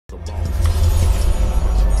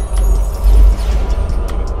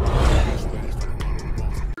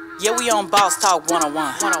Yeah, we on Boss Talk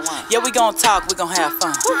 101. Yeah, we gon' talk, we gon' have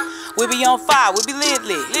fun. We be on fire, we be lit.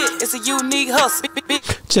 It's a unique hustle.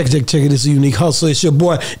 Check it. It's a unique hustle. It's your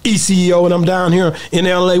boy ECEO, and I'm down here in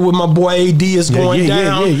LA with my boy AD. It's going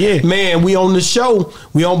down. Yeah. Man, we on the show.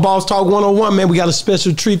 We on Boss Talk 101, man. We got a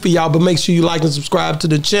special treat for y'all, but make sure you like and subscribe to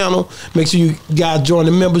the channel. Make sure you guys join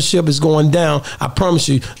the membership. It's going down. I promise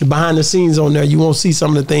you, the behind the scenes on there, you won't see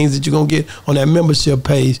some of the things that you're going to get on that membership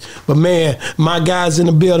page. But, man, my guys in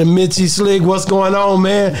the building, Mitchy Slick, what's going on,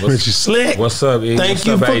 man? Mitchy Slick. What's up, Ed? Thank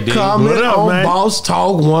you for coming on Boss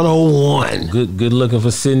Talk 101. Good looking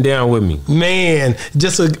for sitting down with me. Man,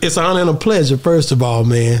 it's an honor and a pleasure, first of all,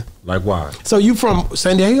 man. Likewise. So you from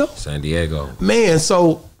San Diego? San Diego. Man,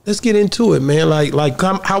 so let's get into it, man.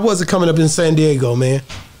 How was it coming up in San Diego, man?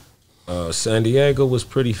 San Diego was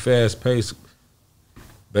pretty fast paced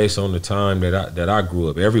based on the time that I grew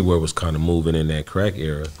up. Everywhere was kind of moving in that crack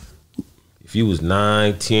era. If you was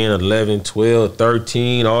 9, 10, 11, 12,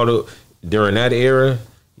 13, during that era,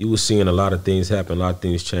 you was seeing a lot of things happen, a lot of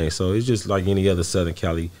things change. So it's just like any other Southern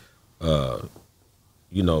Cali,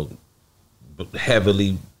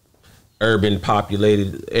 heavily urban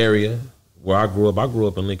populated area where I grew up. I grew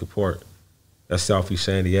up in Lincoln Park. That's Southeast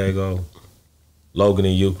San Diego, Logan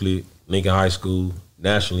and Euclid, Lincoln High School.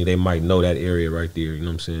 Nationally, they might know that area right there, you know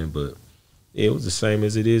what I'm saying? But yeah, it was the same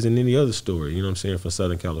as it is in any other story, you know what I'm saying, from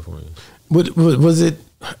Southern California. Was it,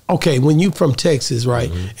 okay, when you from Texas, right,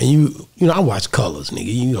 and you know, I watch Colors, nigga.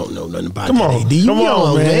 You don't know nothing about that. Come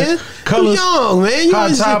on, man. Colors, you young, man. You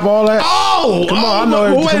hot top, all that. Come on, I know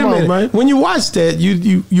everything. Wait a minute, man. When you watch that,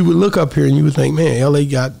 you would look up here and you would think, man, LA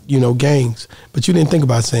got, gangs. But you didn't think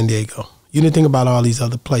about San Diego. You didn't think about all these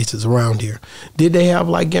other places around here. Did they have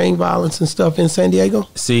like gang violence and stuff in San Diego?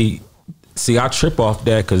 See, I trip off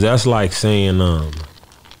that because that's like saying,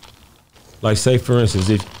 like say for instance,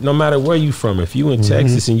 if no matter where you from, if you in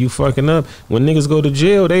Texas and you fucking up, when niggas go to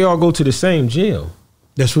jail, they all go to the same jail.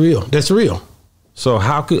 That's real. That's real. So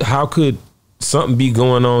how could something be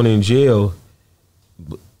going on in jail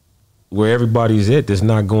where everybody's at that's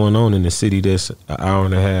not going on in the city that's an hour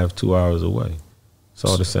and a half, 2 hours away? It's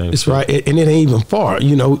all the same. It's right, and it ain't even far.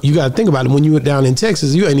 You know, you got to think about it. When you were down in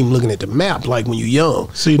Texas, you ain't even looking at the map like when you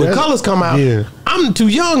young. See, when Colors come out, I'm too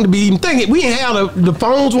young to be even thinking. We ain't have the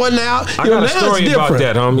phones wasn't out. I got a story about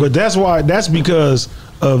that, homie. But that's because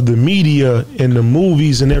of the media and the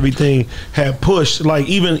movies and everything have pushed. Like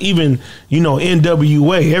even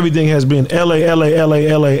NWA, everything has been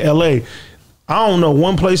LA. I don't know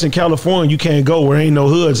one place in California you can't go where ain't no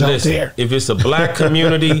hoods out there. If it's a black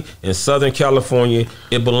community in Southern California,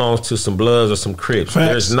 it belongs to some Bloods or some Crips.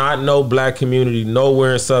 Facts. There's not no black community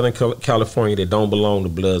nowhere in Southern California that don't belong to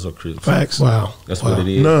Bloods or Crips. Facts. Wow. That's what it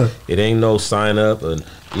is. None. It ain't no sign up, and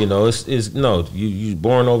it's no. You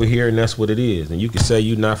born over here, and that's what it is. And you can say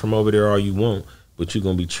you not from over there all you want, but you're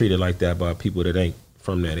gonna be treated like that by people that ain't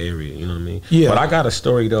from that area, you know what I mean? Yeah. But I got a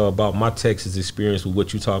story though about my Texas experience with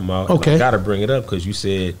what you talking about. Okay. I gotta bring it up because you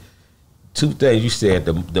said two things. You said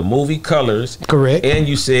the movie Colors, correct, and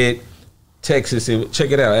you said Texas. And check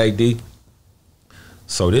it out, AD.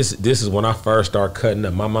 So this is when I first started cutting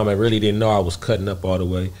up. My mama really didn't know I was cutting up all the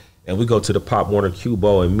way. And we go to the Pop Warner Cue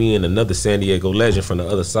Bowl, and me and another San Diego legend from the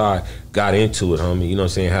other side got into it, homie. You know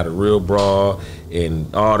what I'm saying? Had a real brawl,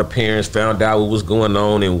 and all the parents found out what was going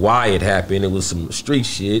on and why it happened. It was some street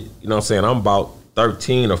shit. You know what I'm saying? I'm about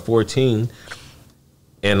 13 or 14.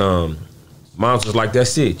 And mom's was like,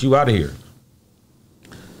 that's it. You out of here.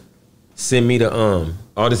 Send me to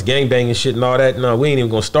all this gangbanging shit and all that. No, we ain't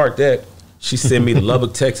even going to start that. She sent me to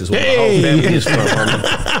Lubbock, Texas, where my whole family is from,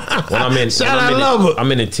 homie. When I'm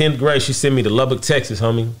in the 10th grade, she sent me to Lubbock, Texas,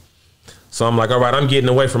 homie. So I'm like, all right, I'm getting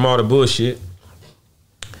away from all the bullshit.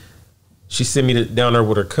 She sent me down there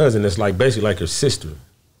with her cousin. That's like basically like her sister.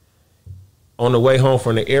 On the way home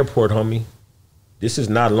from the airport, homie, this is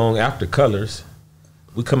not long after Colors.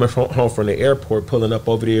 We coming home from the airport, pulling up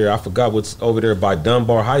over there. I forgot what's over there by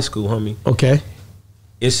Dunbar High School, homie. Okay.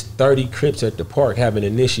 It's 30 Crips at the park having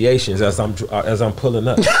initiations as I'm pulling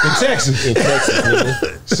up. In Texas,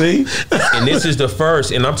 nigga. See? And this is the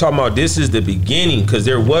first, and I'm talking about this is the beginning, because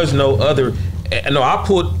there was no other. No,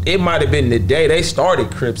 it might have been the day they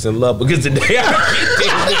started Crips in Love, because the day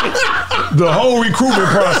I get there, the whole recruitment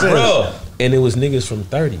process. Bro. And it was niggas from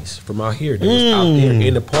 30s from out here. They was out there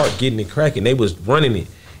in the park getting it cracking. They was running it.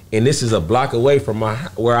 And this is a block away from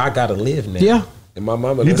where I gotta live now. Yeah. And my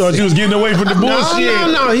mama, you thought you was getting away from the bullshit?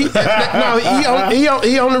 No.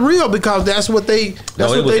 He on the real, because that's what they do.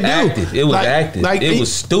 It was active. It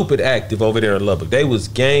was stupid active over there in Lubbock. They was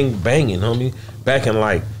gang banging, homie. Back in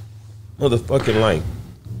like motherfucking like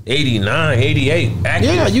 89, 88.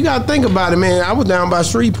 Active. Yeah, you got to think about it, man. I was down by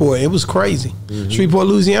Shreveport. It was crazy. Shreveport,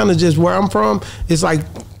 Louisiana, just where I'm from, it's like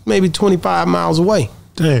maybe 25 miles away.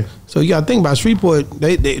 Damn. So you got to think about Shreveport.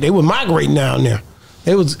 They were migrating down there.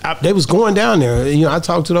 They was going down there. You know, I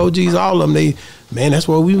talked to the OGs, all of them. Man, that's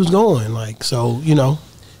where we was going. Like, so, you know.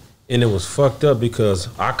 And it was fucked up because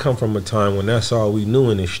I come from a time when that's all we knew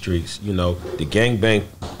in the streets. You know, the gangbang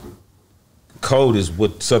code is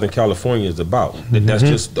what Southern California is about. That's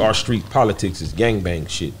just our street politics is gangbang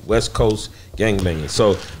shit. West Coast gangbanging.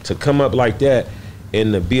 So to come up like that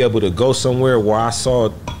and to be able to go somewhere where I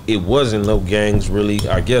saw it wasn't no gangs really,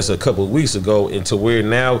 I guess a couple of weeks ago, into where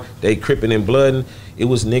now they cripping and blooding. It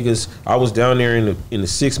was niggas. I was down there in the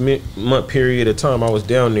 6 month period of time I was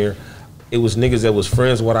down there. It was niggas that was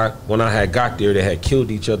friends when I had got there that had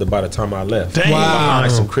killed each other by the time I left. Damn. Wow.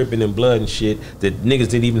 Some cripping and blood and shit that niggas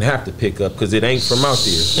didn't even have to pick up because it ain't from out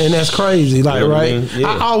there. And that's crazy, like, You know what I right? mean? Yeah.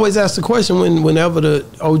 I always ask the question whenever the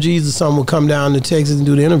OGs or something would come down to Texas and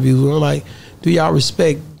do the interviews, we're like, do y'all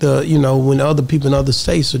respect the, you know, when other people in other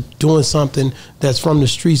states are doing something that's from the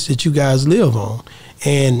streets that you guys live on?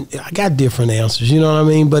 And I got different answers, you know what I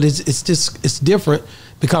mean? But it's different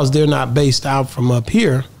because they're not based out from up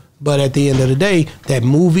here. But at the end of the day, that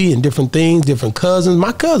movie and different things, different cousins.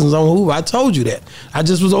 My cousins on Hoover, I told you that. I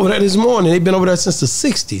just was over there this morning. They've been over there since the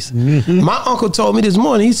 60s. My uncle told me this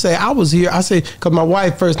morning, he said, I was here. I said, because my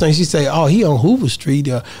wife, first thing she said, oh, he on Hoover Street.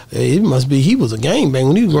 It must be, he was a gangbang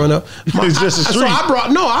when he was growing up. It's just a street. So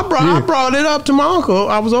I brought it up to my uncle.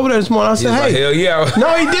 I was over there this morning. I said, hey. Like, hell yeah.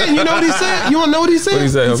 No, he didn't. You know what he said? You want to know what he said? What he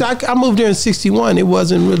said? He said, I moved there in 61. It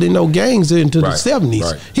wasn't really no gangs until the 70s.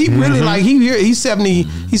 Right. He really, like, he's 70,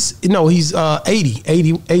 he's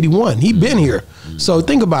 81. He been here. So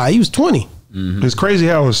think about it. He was 20. It's crazy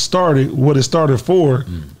how it started, what it started for,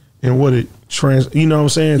 and what it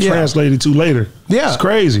translated to later. Yeah. It's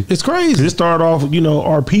crazy. It's crazy. It started off,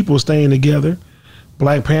 our people staying together.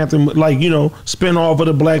 Black Panther, spin off of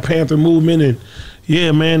the Black Panther movement, and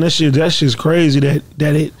yeah, man, that shit's crazy that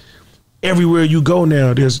it everywhere you go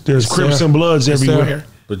now, there's Crips and Bloods everywhere.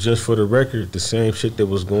 But just for the record, the same shit that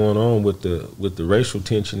was going on with the racial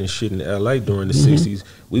tension and shit in LA during the 60s,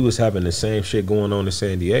 we was having the same shit going on in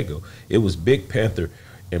San Diego. It was Big Panther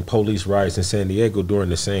and police riots in San Diego during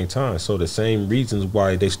the same time. So the same reasons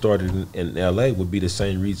why they started in LA would be the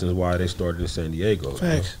same reasons why they started in San Diego.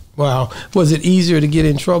 Facts. Wow. Was it easier to get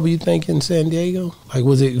in trouble, you think, in San Diego? Like,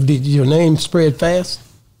 did your name spread fast?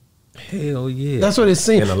 Hell yeah. That's what it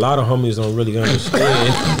seemed. And a lot of homies don't really understand.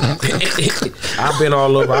 I've been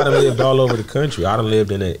all over. I done lived all over the country. I done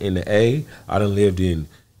lived in the A. I done lived in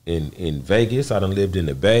Vegas. I done lived in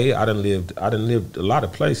the Bay. I done lived a lot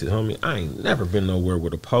of places, homie. I ain't never been nowhere where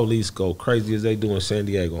the police go crazy as they do in San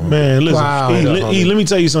Diego, homie. Man, listen, Wow. let me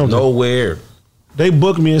tell you something. Nowhere. They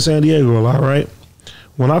booked me in San Diego a lot, right?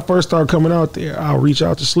 When I first started coming out there, I'll reach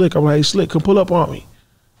out to Slick. I'm like, hey, Slick, come pull up on me.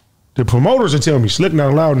 The promoters will tell me, Slick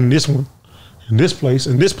not allowed in this one, in this place,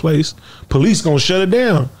 in this place. Police gonna shut it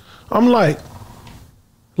down. I'm like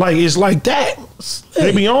it's like that. Slick.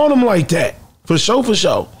 They be on them like that. For sure.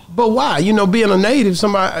 But why? You know, being a native,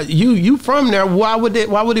 somebody you from there, why would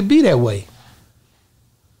it be that way?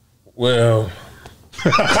 Well,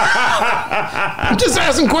 I'm just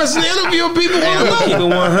asking questions to interview people. I'm gonna keep it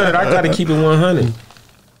 100. I gotta keep it 100.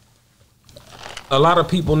 A lot of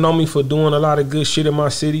people know me for doing a lot of good shit in my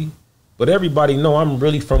city, but everybody know I'm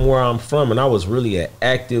really from where I'm from, and I was really an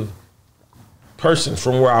active person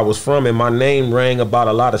from where I was from, and my name rang about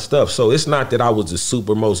a lot of stuff. So it's not that I was the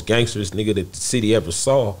super most gangsterest nigga that the city ever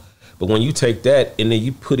saw, but when you take that and then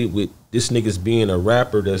you put it with this nigga's being a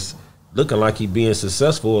rapper that's looking like he being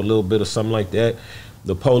successful a little bit or something like that,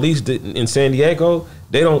 the police in San Diego,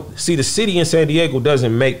 they don't see, the city in San Diego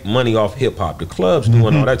doesn't make money off hip hop. The clubs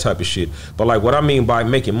doing all that type of shit. But like what I mean by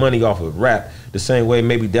making money off of rap, the same way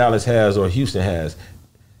maybe Dallas has or Houston has,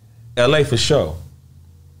 LA for sure.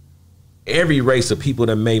 Every race of people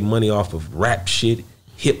that made money off of rap shit,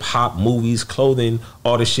 hip hop, movies, clothing,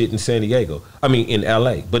 all the shit in San Diego. I mean in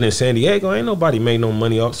LA. But in San Diego, ain't nobody made no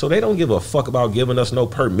money off. So they don't give a fuck about giving us no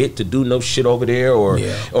permit to do no shit over there, or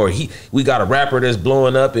we got a rapper that's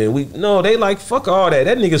blowing up and they like fuck all that.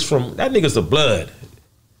 That nigga's a blood.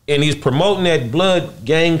 And he's promoting that blood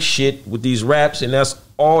gang shit with these raps, and that's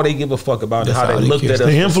all they give a fuck about, and how they looked at us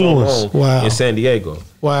the influence. So long in San Diego.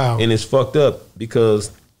 Wow. And it's fucked up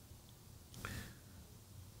because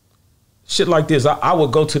shit like this, I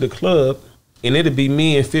would go to the club and it'd be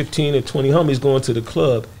me and 15 or 20 homies going to the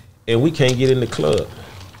club and we can't get in the club.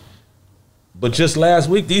 But just last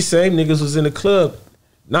week, these same niggas was in the club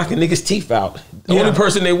knocking niggas' teeth out. The only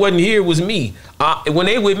person that wasn't here was me. When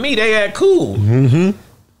they with me, they act cool.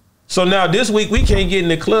 So now this week we can't get in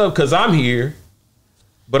the club because I'm here.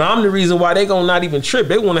 But I'm the reason why they gonna not even trip.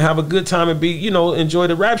 They want to have a good time and be, you know, enjoy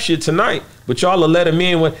the rap shit tonight. But y'all will let them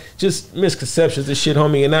in with just misconceptions and shit,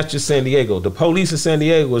 homie. And that's just San Diego. The police in San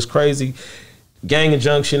Diego is crazy. Gang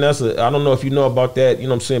injunction. I don't know if you know about that. You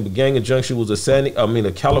know what I'm saying? But gang injunction was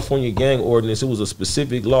a California gang ordinance. It was a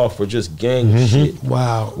specific law for just gang shit.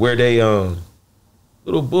 Wow. Where they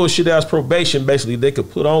little bullshit ass probation basically they could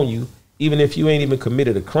put on you even if you ain't even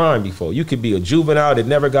committed a crime before. You could be a juvenile that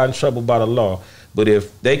never got in trouble by the law. But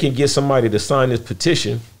if they can get somebody to sign this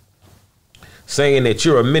petition saying that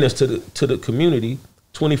you're a menace to the community,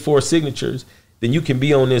 24 signatures, then you can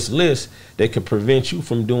be on this list that can prevent you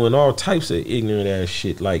from doing all types of ignorant ass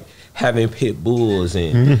shit, like having pit bulls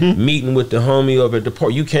and meeting with the homie over at the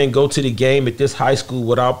park. You can't go to the game at this high school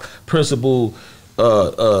without principal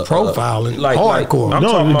profiling, hardcore.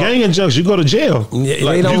 No, the gang injunction, you go to jail. Yeah,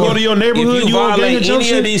 like, you go to your neighborhood, you violate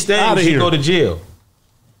any of these things, you go to jail.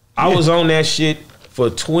 I was on that shit for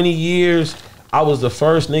 20 years. I was the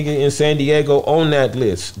first nigga in San Diego on that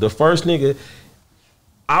list. The first nigga.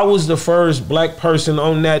 I was the first black person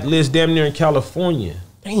on that list damn near in California.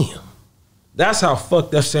 Damn. That's how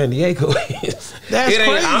fucked up San Diego is. That's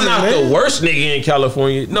crazy, I'm not the worst nigga in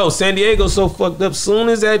California. No, San Diego's so fucked up. Soon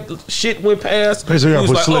as that shit went past, he was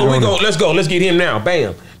like, let's get him now.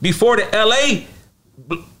 Bam. Before the LA,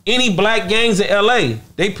 any black gangs in LA,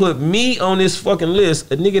 they put me on this fucking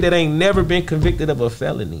list, a nigga that ain't never been convicted of a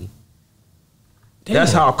felony. Damn.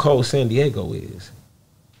 That's how cold San Diego is.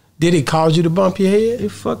 Did it cause you to bump your head? It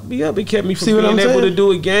fucked me up. It kept me from being able to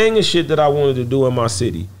do a gang and shit that I wanted to do in my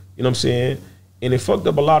city. You know what I'm saying? And it fucked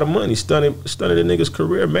up a lot of money, stunted a nigga's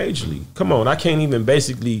career majorly. Come on, I can't even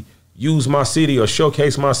basically use my city or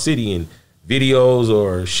showcase my city in videos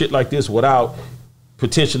or shit like this without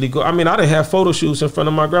potentially go. I mean, I done have photo shoots in front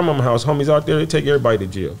of my grandmama's house. Homies out there, they take everybody to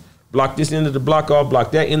jail. Block this end of the block off,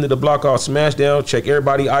 block that end of the block off, smash down, check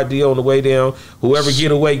everybody ID on the way down. Whoever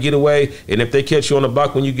get away. And if they catch you on the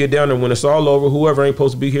block when you get down there, when it's all over, whoever ain't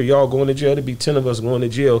supposed to be here, y'all going to jail. There'd be 10 of us going to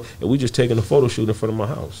jail, and we just taking a photo shoot in front of my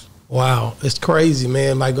house. Wow, it's crazy,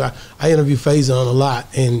 man. Like I interview Faizon a lot,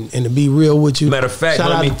 and to be real with you, matter of fact, shout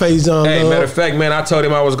out to Faizon. Hey, matter of fact, man, I told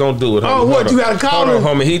him I was gonna do it. Oh, what? You gotta call him,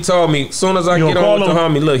 homie. He told me as soon as I get on with the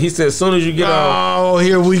homie. Look, he said as soon as you get on. Oh,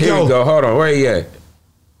 here we go. Hold on, where he at?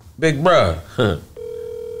 Big bruh. Huh.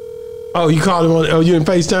 Oh, you called him on? Oh, you in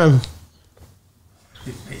FaceTime?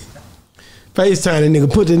 FaceTime that nigga.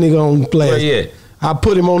 Put that nigga on blast. Where he at? I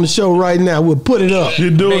put him on the show right now. We'll put it up.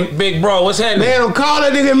 You do it. Big bro, what's happening? Man, don't call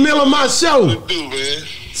that nigga in the middle of my show. What you do, man?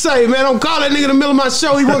 Say, man, don't call that nigga in the middle of my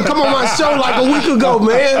show. He wouldn't come on my show like a week ago,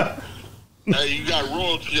 man. Hey, you got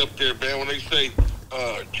royalty up there, man. When they say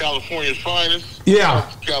California's finest. Yeah.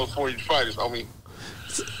 California's finest, homie.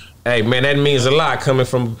 Hey, man, that means a lot coming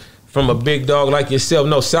from a big dog like yourself.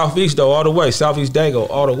 No, Southeast, though, all the way. Southeast Dago,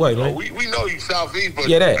 all the way, man. We know you Southeast, but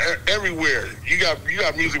everywhere. You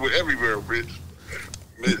got music with everywhere, Rich.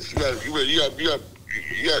 You got.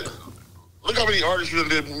 Look how many artists you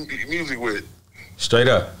did music with. Straight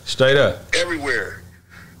up. Everywhere.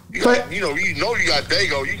 You know you got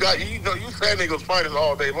Dago. You San Diego's finest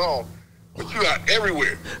all day long, but you got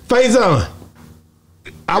everywhere. Faizon,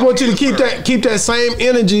 I want you to keep that same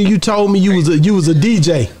energy. You told me you was a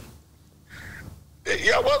DJ.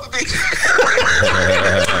 Yeah, I was a DJ.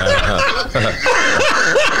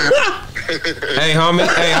 Hey, homie.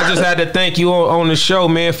 Hey, I just had to thank you on the show,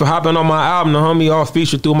 man, for hopping on my album. The homie all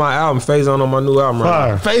featured through my album. Faizon on my new album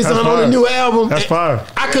right now. Faizon on the new album. That's fire.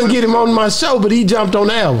 I couldn't get him on my show, but he jumped on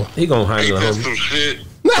the album. He gonna handle it, homie. Some shit.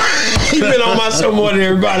 He been on my show more than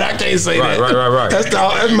everybody. I can't say that. Right. That's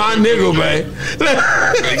my nigga, man.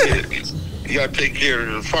 You gotta take care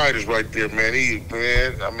of the fighters right there, man.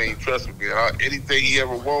 I mean, trust me, man. Anything he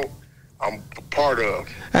ever want, I'm part of.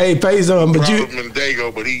 Hey, Faizon, but you in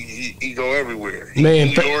Dago, but he go everywhere. Man,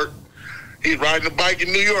 New York. He's riding a bike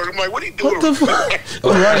in New York. I'm like, what are you doing? What the fuck?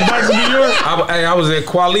 Riding bikes in New York? I was at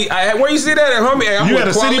Quali. Where you see that at, homie? Hey, you had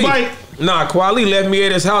a city bike? Nah, Quali left me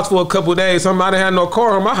at his house for a couple of days. Somebody had no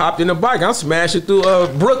car home. I hopped in the bike. I'm smashing through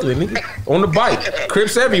Brooklyn, nigga, on the bike.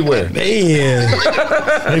 Crips everywhere. Man.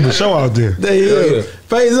 They the show out there. Yeah.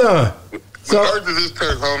 Faizon. So earth is this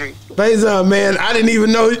turf, homie. Faizon, man, I didn't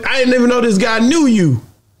even know this guy knew you.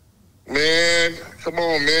 Man, come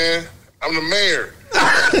on, man. I'm the mayor.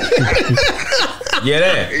 Yeah,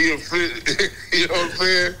 that. You know what I'm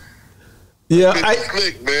saying? Yeah,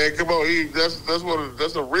 slick, man. Come on,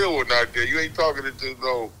 that's a real one out there. You ain't talking to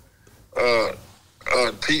no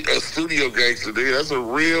studio gangster, dude. That's a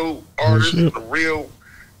real artist, a real.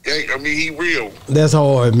 I mean, he real. That's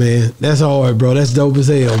hard, man. That's hard, bro. That's dope as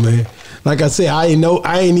hell, man. Like I said, I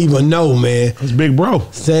ain't even know, man. It's big bro.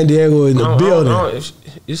 San Diego in the building.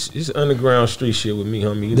 It's underground street shit with me,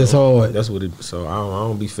 homie. That's hard. That's what it. So I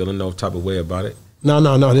don't be feeling no type of way about it. No.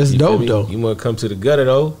 That's dope though. You want to come to the gutter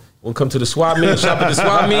though? Want to come to the swap meet? Shop at the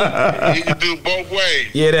swap meet? You can do both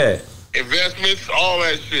ways. Yeah, that. Investments, all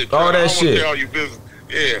that shit. All that shit. Tell you business.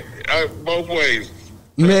 Yeah, both ways.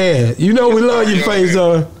 Man, you know we love you,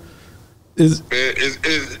 Faizon.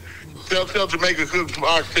 Tell Jamaica cook some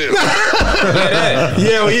oxtail.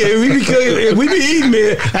 Yeah, we be eating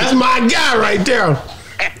it. That's my guy right there.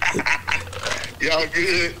 Y'all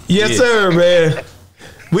good? Yes, sir, man.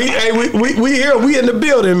 We here. We in the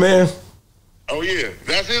building, man. Oh yeah,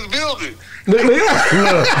 that's his building. Right.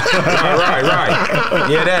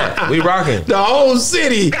 Yeah, that. We rocking. The whole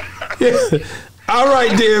city. All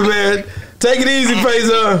right, then, man. Take it easy,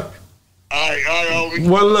 Faizon. All right, homie.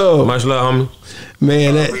 One love. Much love, homie.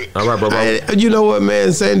 Man, all right, bro. You know what,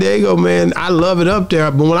 man? San Diego, man, I love it up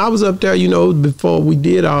there. But when I was up there, you know, before we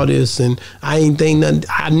did all this, and I ain't think nothing,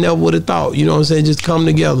 I never would have thought, you know what I'm saying, just come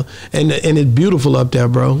together. And it's beautiful up there,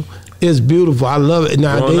 bro. It's beautiful. I love it.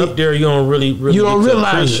 Now, going up there, you don't really you don't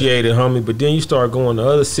realize appreciate it, homie. But then you start going to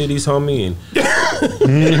other cities, homie, and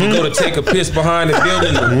you go to take a piss behind the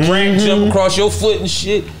building, and drink, jump across your foot and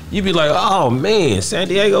shit. You be like, oh man, San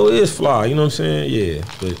Diego is fly. You know what I'm saying? Yeah.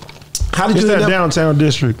 But how did you end up downtown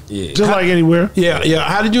district? Yeah. Just like anywhere. Yeah.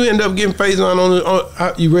 How did you end up getting Faizon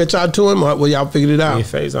on you reached out to him, or well, y'all figured it out? Me and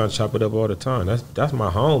Faizon chop it up all the time. That's my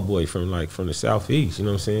homeboy from the southeast. You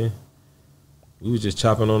know what I'm saying? We was just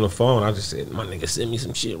chopping on the phone. I just said, my nigga, send me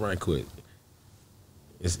some shit right quick.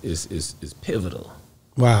 It's pivotal.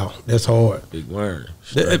 Wow, that's hard. Big worm.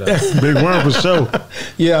 Big worm for sure.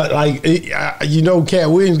 Yeah, like you know, Cat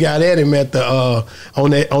Williams got at him at the on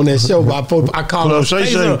that show. I called him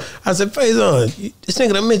Faizon. I said, Faizon, this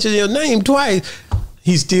nigga done mentioned your name twice.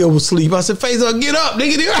 He still was asleep. I said, Faizon, get up,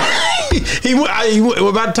 nigga. He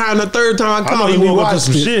about the time the third time I called him, he watched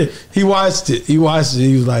it. Shit. He watched it. He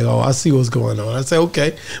was like, oh, I see what's going on. I said,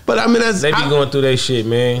 okay. But I mean, they be going through their shit,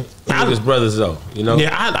 man. His brothers though, you know. Yeah,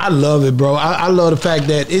 I love it, bro. I love the fact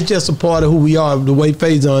that it's just a part of who we are, the way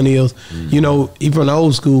Faizon is. You know, he from the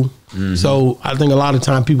old school. So I think a lot of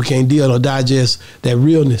time people can't deal or digest that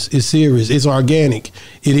realness. It's serious. It's organic.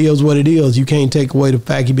 It is what it is. You can't take away the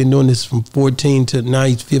fact he's been doing this from 14 to now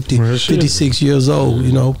he's 56 years old.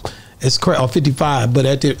 You know, it's crazy. Or 55. But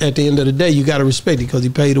at the end of the day, you got to respect it because he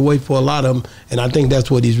paid away for a lot of them, and I think that's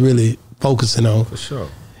what he's really focusing on. For sure.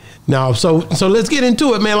 Now, so let's get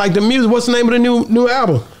into it, man. Like the music. What's the name of the new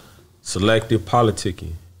album? Selective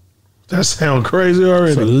Politicking. That sounds crazy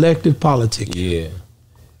already. Selective Politicking. Yeah.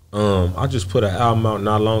 I just put an album out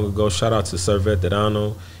not long ago. Shout out to Servet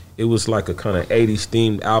Dedano. It was like a kind of 80s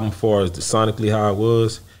themed album as far as the sonically how it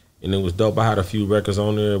was. And it was dope. I had a few records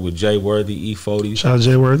on there with Jay Worthy, E-40. Shout out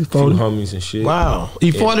Jay Worthy, 40. Homies and shit. Wow.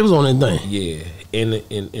 E-40 was on that thing. Yeah.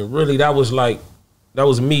 And really that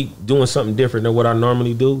was me doing something different than what I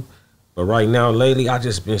normally do. But right now, lately, I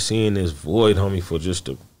just been seeing this void, homie, for just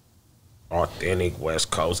the authentic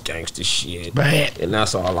West Coast gangster shit. Bad. And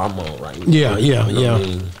that's all I'm on right now. Yeah. I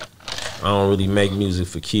mean? I don't really make music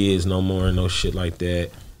for kids no more, no shit like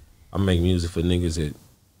that. I make music for niggas that.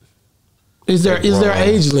 Is there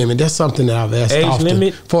age limit? That's something that I've asked age often.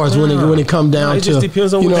 Limit? As far as when it come down to, it just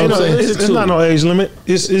depends on you know what what I'm saying. it's not no age limit.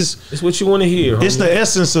 It's what you want to hear. Homie. It's the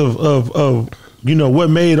essence of you know what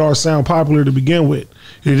made our sound popular to begin with.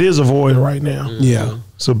 It is a void right now. Mm-hmm. Yeah,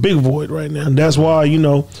 it's a big void right now. And that's why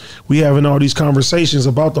we having all these conversations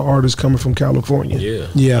about the artists coming from California.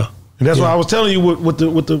 Yeah. And that's why I was telling you with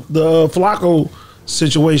the Flacco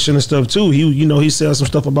situation and stuff too. He said some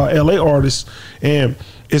stuff about LA artists, and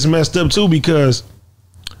it's messed up too because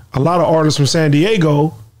a lot of artists from San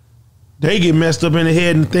Diego, they get messed up in the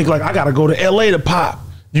head and think like, I gotta go to LA to pop.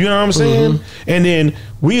 You know what I'm saying? Mm-hmm. And then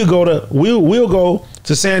we'll go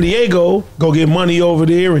to San Diego, go get money over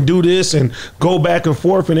there and do this and go back and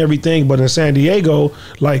forth and everything. But in San Diego,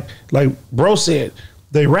 like bro said,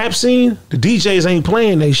 the rap scene, the DJs ain't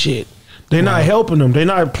playing they shit. They're not helping them. They're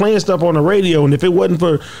not playing stuff on the radio. And if it wasn't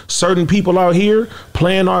for certain people out here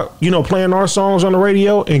playing our songs on the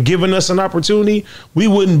radio and giving us an opportunity, we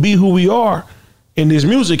wouldn't be who we are in this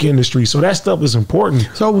music industry. So that stuff is important.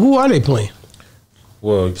 So who are they playing?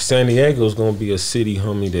 Well, San Diego's gonna be a city,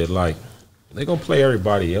 homie, that like they gonna play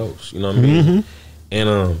everybody else. You know what I mean? Mm-hmm.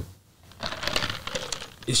 And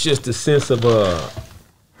it's just a sense of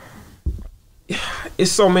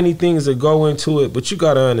it's so many things that go into it, but you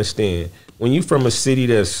gotta understand when you from a city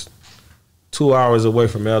that's 2 hours away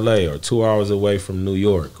from LA or 2 hours away from New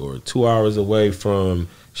York or 2 hours away from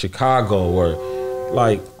Chicago or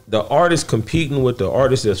like the artists competing with the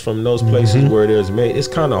artists that's from those places where there's made, it's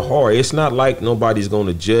kind of hard. It's not like nobody's going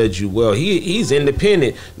to judge you well. He's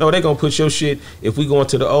independent. No, they're going to put your shit, if we go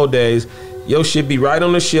into the old days, your shit be right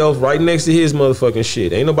on the shelf, right next to his motherfucking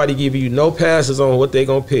shit. Ain't nobody giving you no passes on what they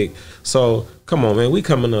going to pick. So, come on, man. We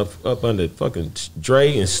coming up under fucking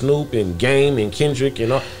Dre and Snoop and Game and Kendrick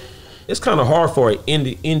and all. It's kind of hard for an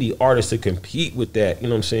indie artist to compete with that, you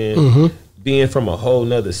know what I'm saying? Being from a whole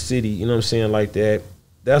nother city, you know what I'm saying, like that.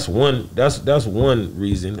 That's one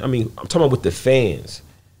reason. I mean, I'm talking about with the fans.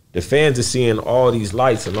 The fans are seeing all these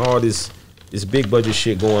lights and all this big budget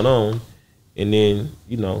shit going on. And then,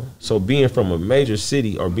 you know, so being from a major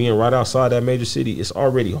city or being right outside that major city, it's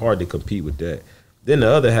already hard to compete with that. Then the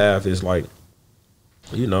other half is like,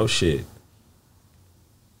 you know, shit.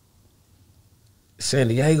 San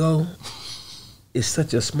Diego is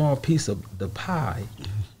such a small piece of the pie.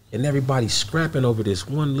 And everybody's scrapping over this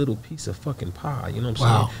one little piece of fucking pie, you know what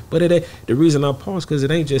I'm saying? But the reason I pause, because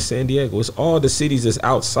it ain't just San Diego. It's all the cities that's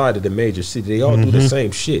outside of the major city. They all do the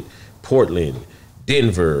same shit. Portland,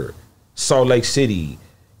 Denver, Salt Lake City.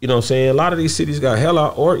 You know what I'm saying? A lot of these cities got hella,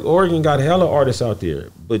 Oregon got hella artists out there.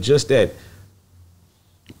 But just that.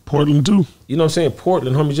 Portland too. You know what I'm saying?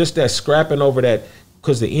 Portland, homie, just that scrapping over that,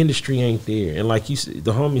 because the industry ain't there. And like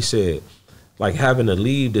the homie said, like having to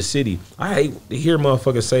leave the city. I hate to hear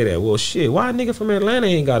motherfuckers say that. Well, shit, why a nigga from Atlanta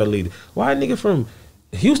ain't got to leave? Why a nigga from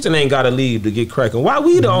Houston ain't got to leave to get cracking? Why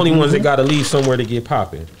we the only ones that got to leave somewhere to get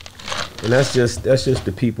popping? And that's just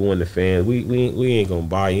the people and the fans. We ain't gonna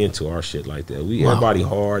buy into our shit like that. Everybody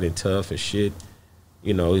hard and tough and shit.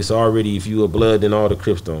 You know, it's already, if you a blood, then all the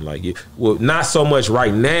Crips don't like it. Well, not so much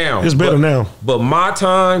right now. It's better now. But my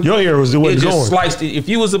time, your era was the way it just going. Sliced it. If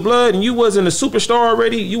you was a blood and you wasn't a superstar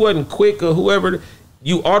already, you wasn't Quick or whoever,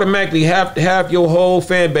 you automatically have to have your whole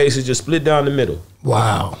fan base is just split down the middle.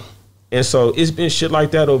 Wow. And so it's been shit like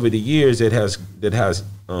that over the years that has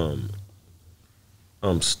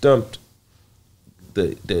stumped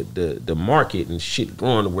the market and shit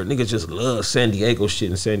growing where niggas just love San Diego shit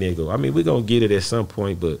in San Diego. I mean, we gonna get it at some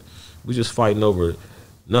point, but we just fighting over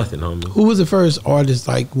nothing, homie. Who was the first artist,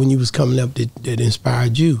 like, when you was coming up that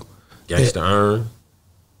inspired you? Gangsta Earn.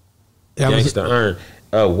 Gangsta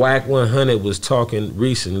Earn. Whack 100 was talking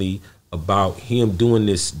recently about him doing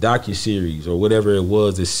this docuseries or whatever it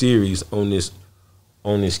was, a series on this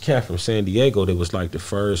cat from San Diego that was like the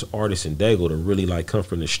first artist in Dago to really like come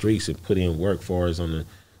from the streets and put in work for us on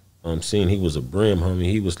the scene. He was a brim, homie.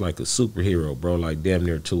 He was like a superhero, bro, like damn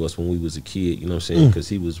near to us when we was a kid, you know what I'm saying? Because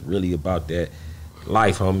he was really about that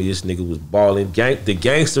life, homie. This nigga was balling. The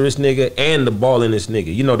gangsterest nigga and the ballingest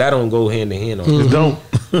nigga. You know, that don't go hand in hand. It don't.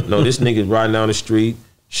 No, this nigga's riding down the street,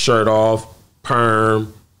 shirt off,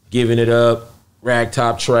 perm, giving it up, rag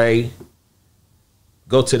top tray.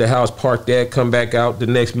 Go to the house, park that, come back out the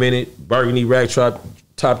next minute, burgundy rag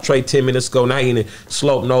top tray, 10 minutes ago. Now he in a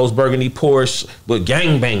slope nose, burgundy Porsche, but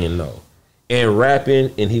gang banging though. And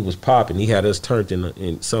rapping, and he was popping. He had us turned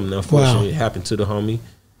in something unfortunate happened to the homie.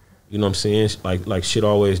 You know what I'm saying? Like shit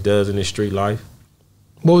always does in this street life.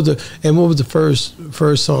 What was the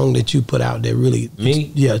first song that you put out that really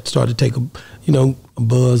started to take a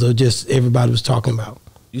buzz, or just everybody was talking about?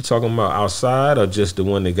 You talking about outside or just the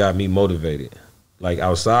one that got me motivated? Like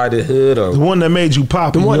outside the hood, or the one that made you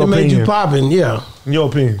pop? The one that made you popping, yeah. In your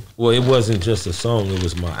opinion? Well, it wasn't just a song; it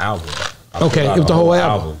was my album. Okay, it was the whole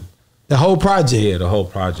album, the whole project. Yeah, the whole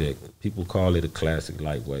project. People call it a classic,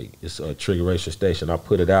 lightweight. It's a Triggeration Station. I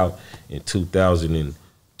put it out in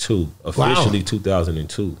 2002, officially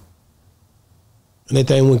 2002. And that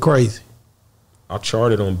thing went crazy. I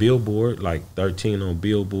charted on Billboard, like 13 on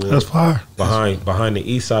Billboard. That's fire. Behind the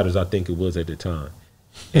East Siders, I think it was at the time.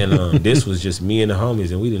 And this was just me and the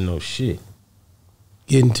homies, and we didn't know shit.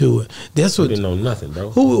 Getting to it. That's what. We didn't know nothing, bro.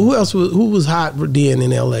 Who else was hot then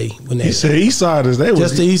in LA when they? He said East Siders. They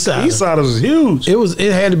just the East Siders. East Siders was huge.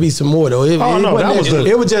 It had to be some more though. That was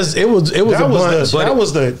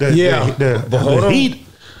the But hold on.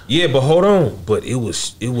 Yeah, but hold on. But it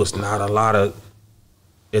was not a lot of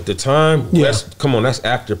at the time. Yeah. That's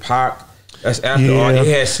after Pac. That's after all. It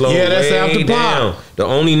had slowed way after down. Pop. The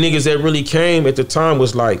only niggas that really came at the time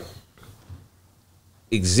was like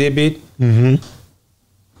Exhibit, and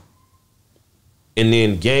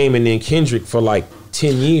then Game, and then Kendrick for like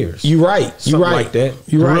 10 years. You right. Something like that.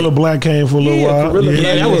 You right. Gorilla Black came for a little while.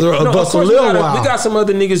 That was a little while. We got some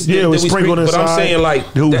other niggas that we sprinkled inside. But I'm saying like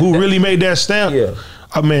who really made that stamp. Yeah.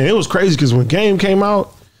 I mean, it was crazy because when Game came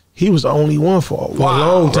out, he was the only one for a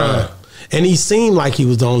long time. Right. And he seemed like he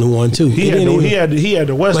was the only one too. He had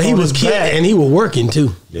the West. But he was killing, and he was working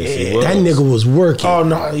too. Yes, he was. That nigga was working. Oh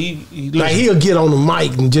no, he'll get on the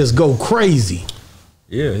mic and just go crazy.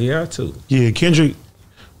 Yeah, he had to. Yeah, Kendrick.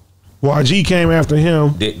 YG came after him.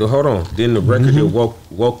 Hold on. Then the record that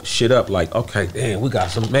woke shit up. Like, okay, damn, we got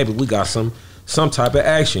some type of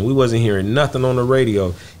action. We wasn't hearing nothing on the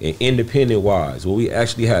radio and independent wise. Well, we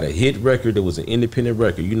actually had a hit record that was an independent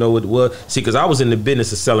record. You know what it was? See, because I was in the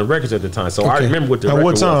business of selling records at the time, so I remember what the record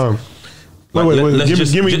was. At what time? Like,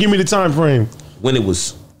 give me the time frame. When it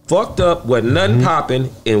was fucked up, wasn't nothing popping,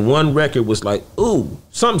 and one record was like, ooh,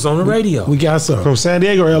 something's on the radio. We got some. From San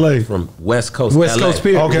Diego or LA? From West Coast, West LA. Coast,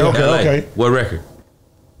 period. Okay. What record?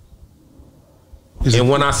 And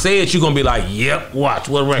when I say it, you're gonna be like, "Yep, watch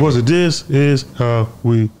what record." Was it This Is How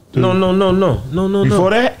We Do? No. Before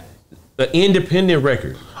that, the independent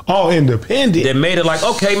record. Oh, independent. That made it like,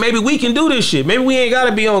 okay, maybe we can do this shit. Maybe we ain't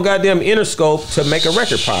gotta be on goddamn Interscope to make a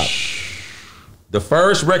record pop. The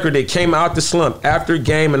first record that came out the slump after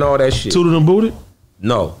Game and all that shit. Tooted and Booted?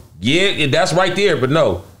 No. Yeah, that's right there, but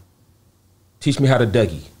no. Teach Me How to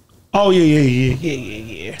Dougie. Oh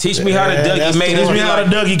yeah. Teach Me How to Dougie made us. Teach Me How to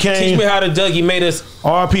Dougie came. Teach Me How to Dougie made us.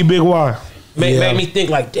 R.I.P. Big Y. Made me think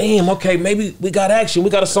like, damn, okay, maybe we got action. We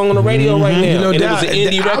got a song on the radio right now. You know, and it was an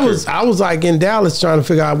indie record. I was like in Dallas trying to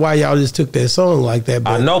figure out why y'all just took that song like that.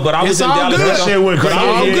 But I know, but I was in Dallas. That shit went crazy.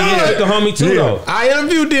 I took the homie too, though. I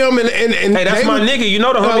interviewed them and hey, that's my nigga. You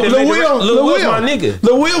know the homie that made Lil Will's my nigga.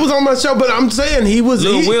 Lil Will was on my show, but I'm saying he was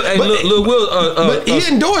Lil Will. Lil Will. But he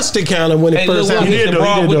endorsed it kind of when it first happened. He did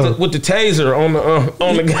with the taser on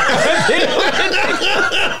the guy.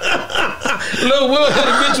 Lil Will hit a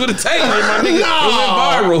bitch with a taser, my nigga. It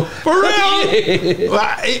went viral. For real?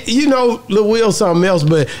 Yeah. You know, Lil Will something else,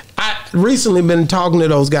 but I recently been talking to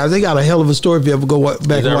those guys. They got a hell of a story if you ever go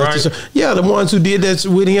back and watch the show. Yeah, the ones who did that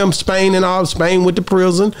with him, Spain and all, Spain went to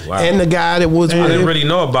prison. Wow. And the guy that was I didn't really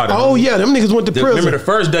know about it. Oh, yeah, them niggas went to prison. Remember the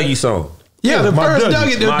first Dougie song? Yeah, the first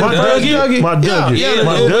Dougie. My Dougie.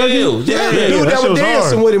 Yeah, the dude that was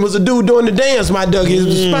dancing with him was a dude doing the dance, my Dougie. It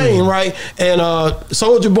was Spain, right? And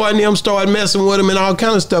Soulja Boy and them started messing with him and all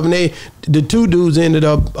kind of stuff. And the two dudes ended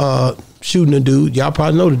up shooting the dude. Y'all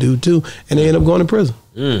probably know the dude too. And they ended up going to prison.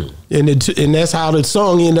 And that's how the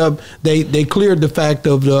song ended up. They cleared the fact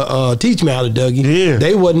of the Teach Me How to Dougie. Yeah.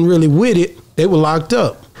 They wasn't really with it. They were locked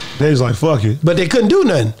up. They was like, fuck it. But they couldn't do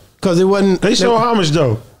nothing because it wasn't. They show homage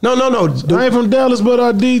though. No. I ain't from Dallas, but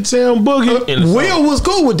I D-Town Boogie. Will was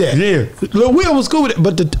cool with that. Yeah. Lil Will was cool with it.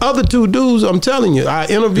 But the other two dudes, I'm telling you, I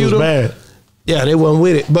interviewed them. Bad. Yeah, they wasn't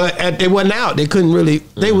with it. But they wasn't out. They couldn't really,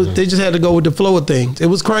 they just had to go with the flow of things. It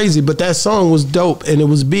was crazy, but that song was dope and it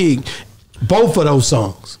was big. Both of those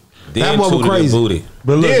songs. That was crazy. Booty.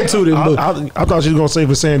 But look, I thought you was going to say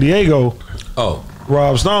for San Diego. Oh.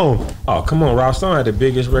 Rob Stone. Oh, come on. Rob Stone had the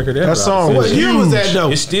biggest record ever. That song was huge. What year was that,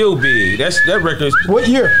 though? It's still big. That record is... What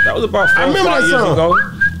year? That was about 4 or 5 years ago.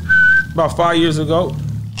 About 5 years ago.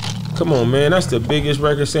 Come on, man. That's the biggest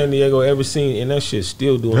record San Diego ever seen, and that shit's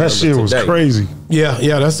still doing that shit was today. Crazy. Yeah.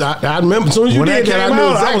 I remember as soon as you did that, I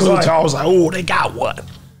knew exactly what I was like, oh, they got one.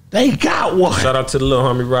 They got one. Shout out to the little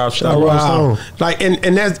homie Rob Stone. Wow. Like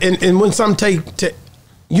and when some take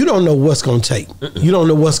you don't know what's gonna take. You don't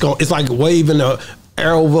know what's going. It's like waving a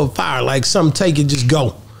arrow over a fire. Like some take it, just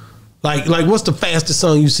go. Like what's the fastest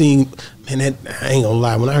song you seen? Man, I ain't gonna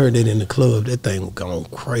lie. When I heard that in the club, that thing was going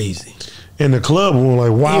crazy. In the club, we went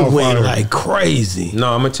like wildfire. It went like crazy.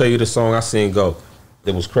 No, I'm gonna tell you the song I seen go.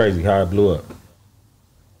 It was crazy how it blew up.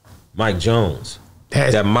 Mike Jones.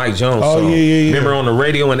 That Mike Jones song. Yeah. Remember on the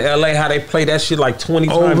radio in LA how they play that shit like 20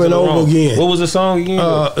 times over and over again. What was the song again?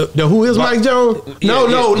 Who is Mike Jones? No.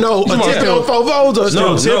 Tipping on Fofos.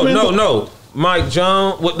 No. Mike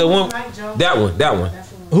Jones. What the one? That one.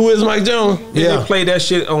 Who is Mike Jones? Yeah. They played that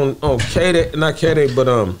shit on K-Day, not K-Day, but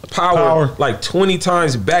Power like 20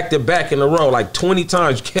 times back to back in a row. Like 20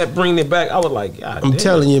 times, kept bringing it back. I was like, God I'm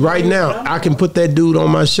telling you right now, I can put that dude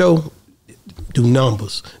on my show. Do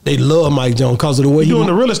numbers. They love Mike Jones because of the way he doing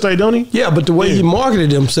the real estate, don't he? Yeah, but the way he marketed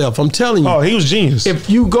himself, I'm telling you. Oh, he was genius. If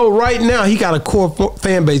you go right now, he got a core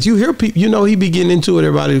fan base. You hear people, you know, he be getting into it,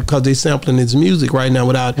 everybody, because they sampling his music right now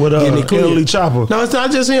without getting it clear. Italy Chopper. No, it's not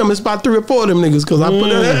just him. It's about 3 or 4 of them niggas because I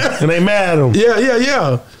put it. And they mad at him.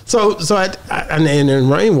 Yeah. So and then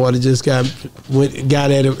Rainwater just got at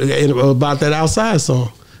it about that outside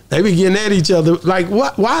song. They be getting at each other. Like,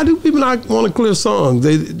 why do people not want to clear songs?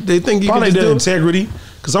 They think you probably can just do integrity.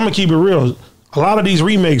 Because I'm going to keep it real. A lot of these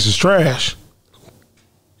remakes is trash.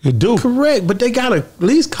 You do. Correct. But they got to at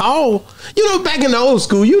least call. You know, back in the old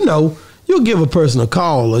school, you know, you'll give a person a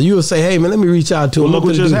call. Or you'll say, hey, man, let me reach out to him. Look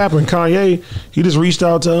what just happened. Kanye, he just reached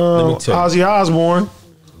out to Ozzy Osbourne.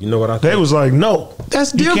 You know what I think? They was like, no.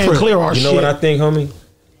 That's different. You can't clear our shit. You know what I think, homie?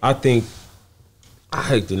 I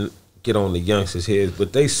hate to get on the youngsters' heads,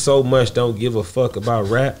 but they so much don't give a fuck about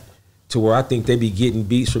rap to where I think they be getting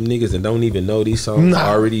beats from niggas and don't even know these songs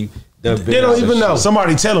already. They don't even know.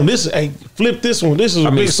 Somebody tell them this. Hey, flip this one. This is a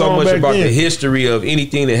big so song much back about then. the history of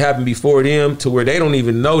anything that happened before them to where they don't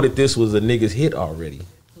even know that this was a nigga's hit already.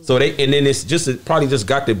 So they and then it's just it probably just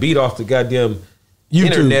got the beat off the goddamn YouTube.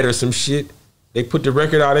 Internet or some shit. They put the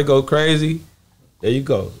record out. They go crazy. There you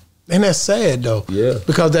go. And that's sad though. Yeah.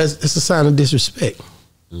 Because it's a sign of disrespect.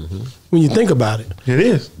 When you think about it. It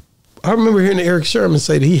is. I remember hearing Eric Sherman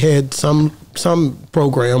say that he had some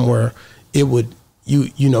program where it would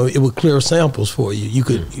it would clear samples for you. You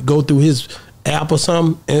could go through his app or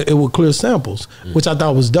something and it would clear samples, which I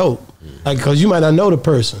thought was dope. Like, cause you might not know the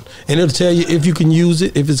person and it'll tell you if you can use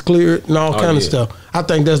it, if it's cleared and all kind of stuff. I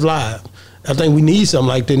think that's live. I think we need something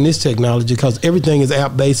like that in this technology because everything is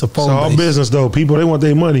app based or phone based. It's all business though. People, they want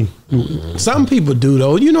their money. Some people do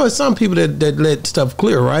though. It's some people that let stuff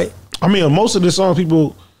clear, right? I mean, most of the songs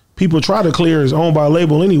people try to clear is owned by a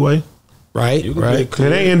label anyway. Right, right. It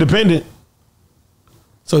ain't independent.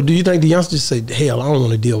 So do you think the youngsters say, hell, I don't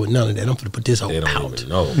want to deal with none of that. I'm going to put this out. They don't even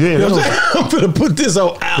know. Yeah, you know what I'm saying? I'm going to put this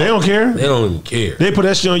out. They don't care. They don't even care. They put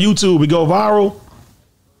that shit on YouTube. We go viral.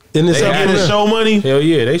 And it's they get the show money. Hell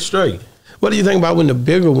yeah, they straight. What do you think about when the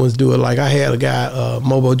bigger ones do it? Like I had a guy,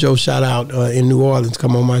 Mobo Joe, shout out in New Orleans,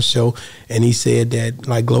 come on my show, and he said that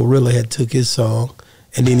like Glorilla had took his song,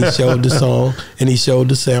 and then he showed the song, and he showed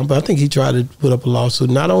the sample. I think he tried to put up a lawsuit.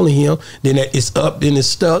 Not only him, then it's up, then it's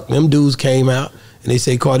stuck. Them dudes came out, and they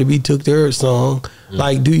say Cardi B took their song.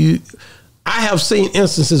 Like, I have seen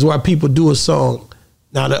instances where people do a song.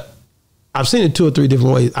 Now, I've seen it 2 or 3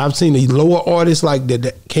 different ways. I've seen the lower artists like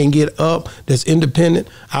that can't get up, that's independent.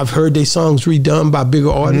 I've heard their songs redone by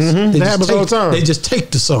bigger artists. That happens all the time. They just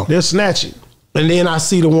take the song. They'll snatch it. And then I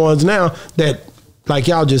see the ones now that, like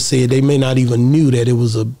y'all just said, they may not even knew that it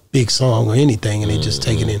was a big song or anything, and they just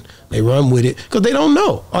take it in. They run with it because they don't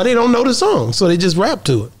know, or they don't know the song, so they just rap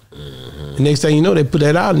to it. And next thing you know, they put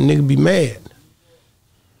that out and nigga be mad.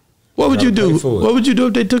 What would you do? What would you do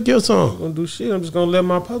if they took your song? I'm gonna do shit. I'm just gonna let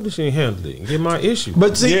my publishing handle it and get my issue.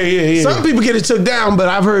 But see, some people get it took down, but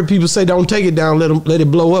I've heard people say don't take it down. Let it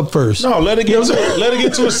blow up first. No, let it get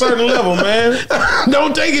to a certain level, man.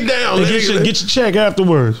 Don't take it down. Get your check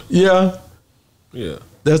afterwards. Yeah.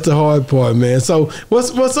 That's the hard part, man. So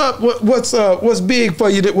what's up? What's big for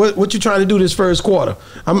you? What you trying to do this first quarter?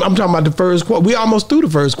 I'm talking about the first quarter. We almost through the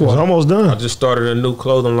first quarter. It's almost done. I just started a new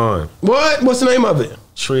clothing line. What? What's the name of it?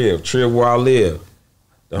 Trib where I live.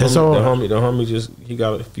 The homie just he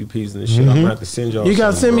got a few pieces and shit. I'm gonna have to send y'all. You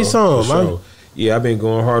gotta send me some, man. Yeah, I've been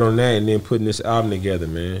going hard on that and then putting this album together,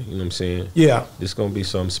 man. You know what I'm saying? Yeah. It's gonna be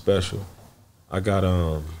something special. I got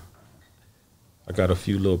a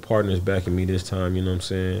few little partners backing me this time, you know what I'm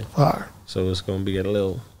saying? Fire. So it's gonna be a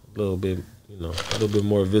little bit, a little bit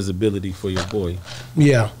more visibility for your boy.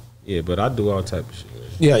 Yeah. Yeah, but I do all type of shit, man.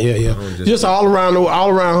 Yeah. Just all around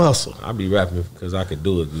hustle. I be rapping because I could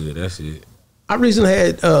do it good. That's it. I recently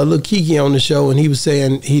had Lil Kiki on the show, and he was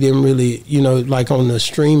saying he didn't really, like on the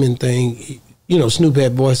streaming thing, Snoop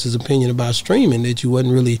had voiced his opinion about streaming, that you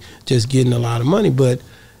wasn't really just getting a lot of money. But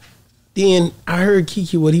then I heard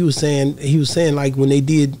Kiki, what he was saying. He was saying like when they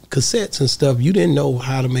did cassettes and stuff, you didn't know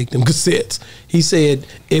how to make them cassettes. He said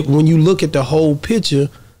when you look at the whole picture,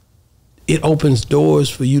 it opens doors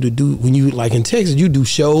for you to do, when you, like in Texas, you do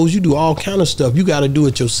shows, you do all kind of stuff. You got to do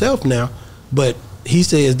it yourself now. But he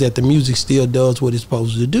says that the music still does what it's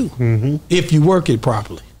supposed to do if you work it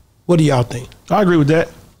properly. What do y'all think? I agree with that.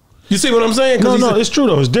 You see what I'm saying? No, it's true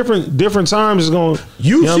though. It's different times. It's going.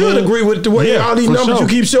 You should agree with the way all these numbers you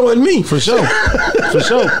keep showing me. For sure, for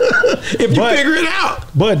sure. If you figure it out.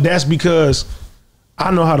 But that's because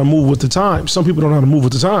I know how to move with the times. Some people don't know how to move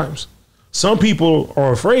with the times. Some people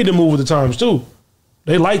are afraid to move with the times too.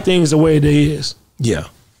 They like things the way they is. Yeah.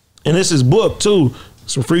 And this is book too.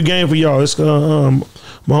 Some free game for y'all. It's my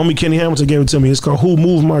homie Kenny Hamilton gave it to me. It's called Who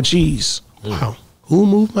Moved My Cheese. Wow. Who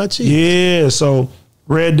Moved My Cheese? Yeah. So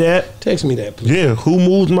read that. Text me that, please. Yeah. Who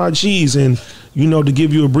Moved My Cheese? And to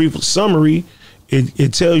give you a brief summary,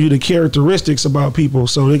 it tells you the characteristics about people.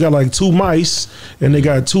 So they got like 2 mice and they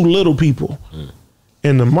got 2 little people.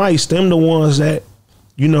 And the mice, them the ones that,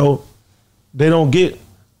 they don't get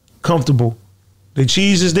comfortable. The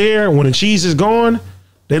cheese is there. When the cheese is gone,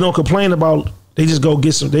 they don't complain about, they just go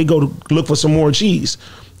get some, they go to look for some more cheese.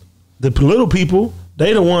 The little people,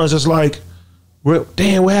 they the ones that's like, well,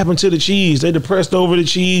 damn, what happened to the cheese? They depressed over the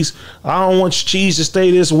cheese. I don't want cheese to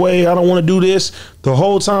stay this way. I don't want to do this. The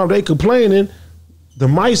whole time they complaining, the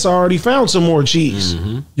mice already found some more cheese.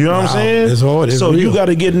 You know what I'm saying? It's hard. It's so real. you got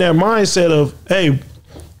to get in that mindset of, hey,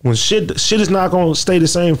 when shit is not gonna stay the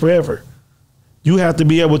same forever. You have to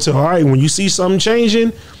be able to, all right, when you see something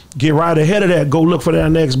changing, get right ahead of that. Go look for that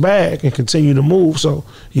next bag and continue to move. So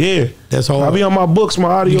yeah, that's hard. I'll be on my books, my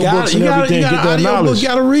audio books, and everything. Get that knowledge. You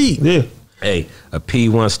gotta read. Yeah. Hey, a P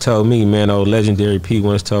once told me, man, old legendary P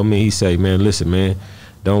once told me, he said, man, listen, man,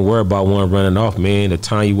 don't worry about one running off, man. The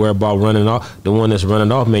time you worry about running off, the one that's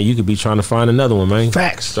running off, man, you could be trying to find another one, man.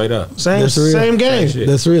 Facts. Straight up. Same game. Same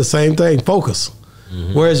That's real. Same thing. Focus.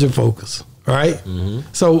 Where's your focus? All right.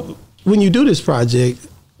 So when you do this project,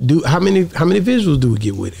 how many visuals do we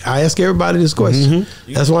get with it? I ask everybody this question.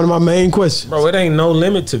 That's one of my main questions. Bro, it ain't no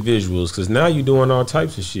limit to visuals because now you're doing all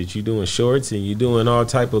types of shit. You're doing shorts and you're doing all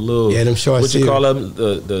type of little them shorts. What you call them?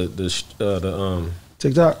 The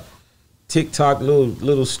TikTok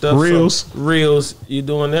little stuff. Reels. You're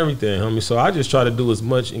doing everything, homie. So I just try to do as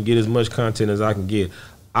much and get as much content as I can get.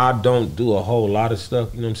 I don't do a whole lot of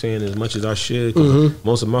stuff, you know what I'm saying, as much as I should.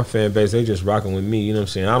 Most of my fan base, they just rocking with me, you know what I'm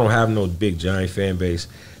saying. I don't have no big giant fan base.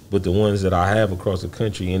 But the ones that I have across the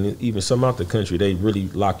country and even some out the country, they really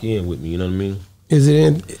lock in with me. You know what I mean? Is it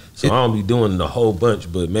in? So I don't be doing the whole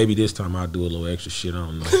bunch, but maybe this time I'll do a little extra shit. I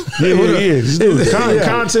don't know.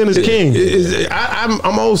 Content is king.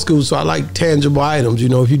 I'm old school, so I like tangible items. You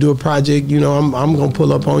know, if you do a project, you know, I'm gonna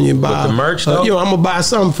pull up on you and buy. But the merch, though, you know, I'm gonna buy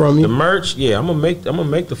something from you. The merch, yeah, I'm gonna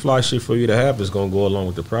make the fly shit for you to have that's gonna go along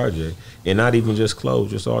with the project, and not even just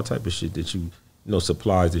clothes, just all type of shit that you know,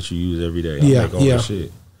 supplies that you use every day. I make all that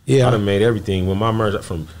shit. Yeah, I done made everything with my merch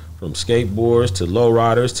from skateboards to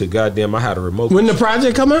lowriders to goddamn. I had a remote. When the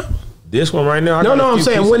project come out? This one right now. No, I'm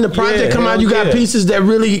saying pieces. When the project come out, you got pieces that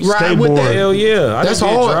really ride with that. Hell yeah, that's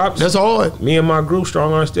hard. Drops. That's hard. Me and my group,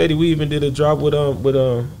 Strong Arm Steady, we even did a drop with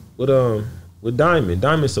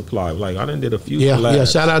Diamond Supply. Like I done did a few. Yeah.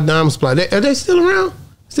 Shout out Diamond Supply. Are they still around?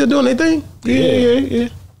 Still doing their thing? Yeah.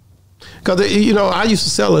 Because, you know, I used to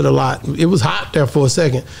sell it a lot. It was hot there for a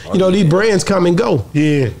second. You know, these brands come and go.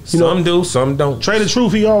 Yeah. Some do, some don't. Trey the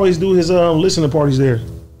Truth, he always do his listening parties there.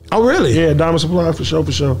 Oh, really? Yeah, Diamond Supply for sure.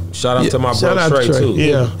 Shout out to my bro Trey, too.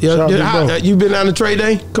 Yeah. You been down to Trey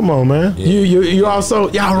Day? Come on, man. Yeah. You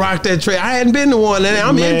also, y'all rock that Trey. I hadn't been to one.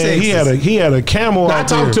 I'm in Texas. He had a camel out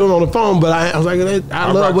there. I talked to him on the phone, but I was like,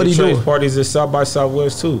 I love what he doing. Trey's parties at South by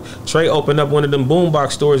Southwest, too. Trey opened up one of them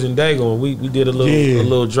boombox stores in Dago, and we did a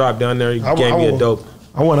little drop down there. He gave me a dope.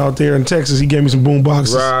 I went out there in Texas. He gave me some boom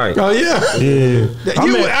boxes. Right. Oh, yeah. Yeah.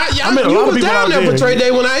 You was down there for Trey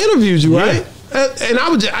Day when I interviewed you, right? And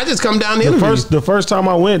I just come down to interview. The first time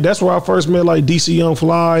I went, that's where I first met like DC Young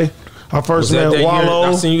Fly. I first met Wallow.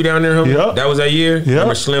 I seen you down there. Yep. That was that year. Yep.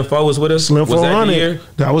 Remember Slim 4 was with us. Slim 400.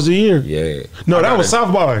 That was the year. Yeah. No, that was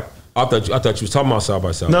South by. I thought you was talking about South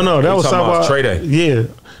by South. No, that was South by Trey Day. Yeah.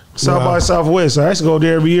 South by Southwest. I used to go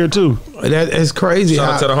there every year too. That's crazy.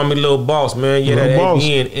 Shout out to the homie Little Boss, man. Yeah, that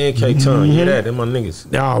AB and NK Ton. Yeah, them my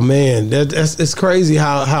niggas. Oh man, it's crazy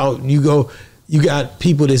how you go. You got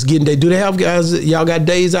people that's getting. Do they have guys? Y'all got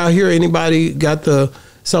days out here? Anybody got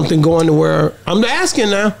something going to where? I'm asking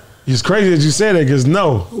now. It's crazy that you said that because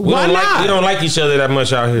no, why not? We don't like each other that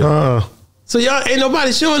much out here. So y'all ain't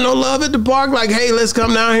nobody showing no love at the park. Like, hey, let's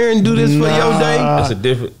come down here and do this for your day. That's a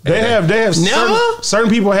different. They have certain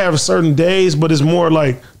people have certain days, but it's more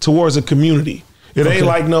like towards a community. It ain't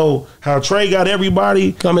like how Trey got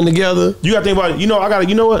everybody coming together. You got to think about it. You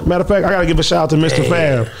know what? Matter of fact, I got to give a shout out to Mr.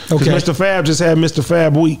 Fab. Because Mr. Fab just had Mr.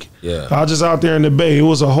 Fab week. Yeah. I was just out there in the Bay. It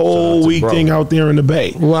was a whole week thing out there in the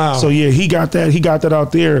Bay. Wow. So yeah, he got that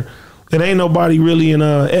out there. It ain't nobody really in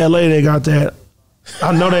LA that got that.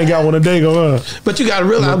 I know they ain't got one today go on. But you got to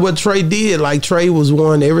realize what Trey did. Like, Trey was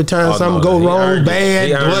one every time something go wrong,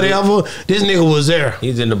 bad, whatever, this nigga was there.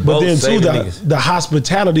 He's in the boat. But then too, the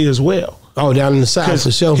hospitality as well. Oh, down in the South for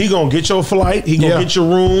sure. He gonna get your flight. He gonna get your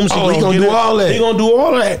rooms. He gonna do all that. He gonna do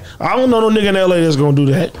all that. I don't know no nigga in LA that's gonna do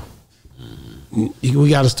that. We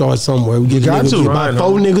got to start somewhere. We got to. About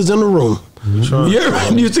 4 niggas in the room. Yeah,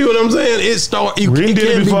 you see what I'm saying? It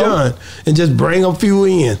can be done, and just bring a few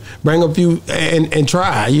in, and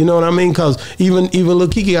try. You know what I mean? Because even Lil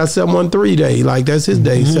Kiki got 713 day, like that's his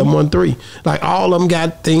day, 713. Like all of them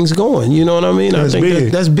got things going. You know what I mean? That's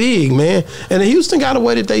big. That's big, man. And Houston got a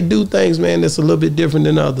way that they do things, man. That's a little bit different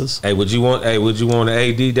than others. Hey, would you want an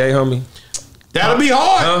AD day, homie? That'll be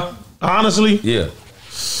hard. Huh? Honestly, yeah.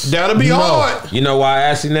 That'll be hard. You know why I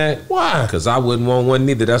asked you that? Why? Because I wouldn't want one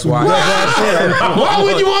neither. That's why. Why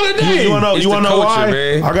would you want a day? You want to know why?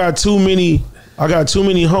 Man. I got too many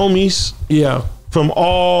homies. Yeah. From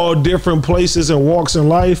all different places and walks in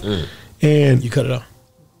life, and you cut it off.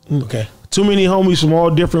 Okay. Too many homies from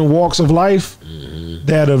all different walks of life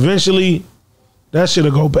that eventually that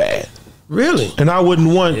shit'll go bad. Really? And I wouldn't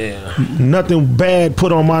want nothing bad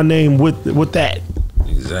put on my name with that.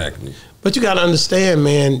 Exactly. But you got to understand,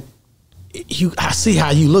 man. I see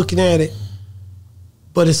how you looking at it,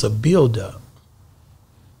 but it's a build up.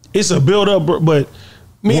 It's a build up, but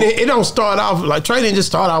meaning it don't start off like Trey didn't just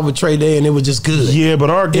start off with Trey Day and it was just good. Yeah, but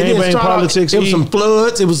our game ain't politics. It was some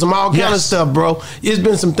floods. It was some all kind of stuff, bro. It's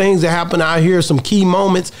been some things that happen out here, some key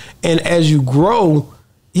moments, and as you grow.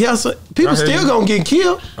 Yes, people still gonna get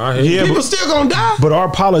killed. People still gonna die. But our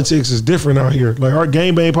politics is different out here. Like our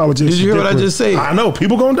game bang politics. Did you hear what I just said? I know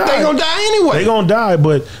people gonna die. They gonna die anyway. They gonna die.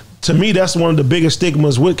 But to me, that's one of the biggest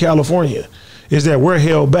stigmas with California is that we're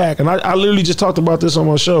held back. And I literally just talked about this on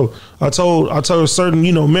my show. I told certain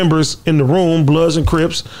members in the room, Bloods and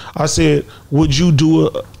Crips. I said, would you do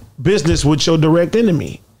a business with your direct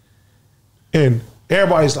enemy? And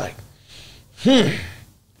everybody's like,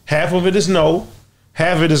 Half of it is no.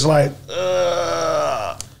 Half of it is like,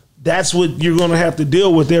 that's what you're going to have to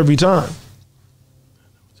deal with every time.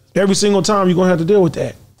 Every single time you're going to have to deal with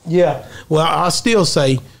that. Yeah. Well, I still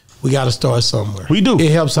say we got to start somewhere. We do.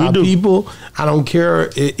 It helps our people. I don't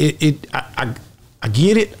care. I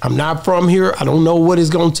get it. I'm not from here. I don't know what it's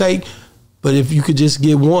going to take. But if you could just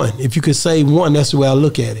get one, if you could save one, that's the way I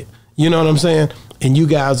look at it. You know what I'm saying? And you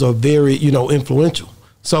guys are very, influential.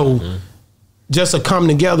 So just to come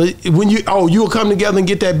together, when you'll come together and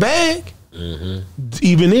get that bag.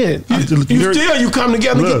 Even then, you come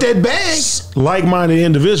together and get that bag. Like-minded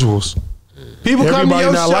individuals. People come to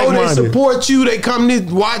your show, they support you, they come to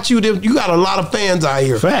watch you. You got a lot of fans out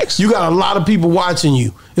here. Facts. You got a lot of people watching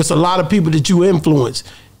you. It's a lot of people that you influence.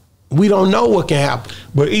 We don't know what can happen.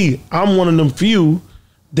 But I'm one of them few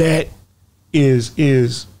that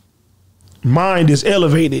is mind is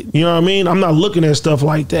elevated. You know what I mean? I'm not looking at stuff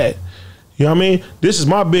like that. You know what I mean? This is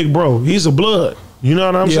my big bro. He's a blood. You know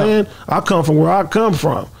what I'm saying? I come from where I come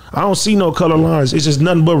from. I don't see no color lines. It's just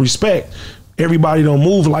nothing but respect. Everybody don't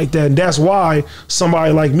move like that. And that's why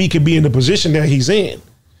somebody like me could be in the position that he's in.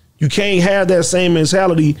 You can't have that same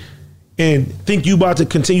mentality and think you about to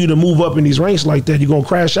continue to move up in these ranks like that. You're going to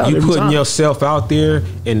crash out every time. You putting yourself out there,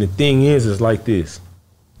 and the thing is like this.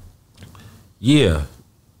 Yeah,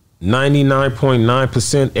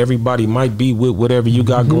 99.9% everybody might be with whatever you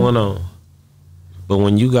got going on. But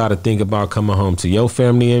when you got to think about coming home to your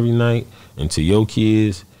family every night and to your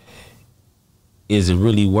kids, is it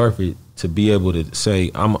really worth it to be able to say,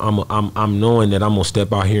 I'm knowing that I'm gonna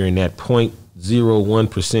step out here and that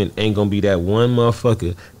 0.01% ain't gonna be that one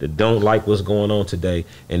motherfucker that don't like what's going on today,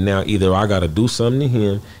 and now either I gotta do something to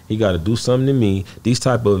him, he gotta do something to me. These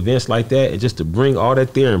type of events like that, and just to bring all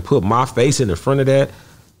that there and put my face in the front of that,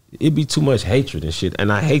 it'd be too much hatred and shit.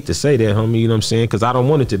 And I hate to say that, homie, you know what I'm saying? Because I don't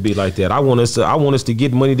want it to be like that. I want us to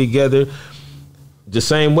get money together the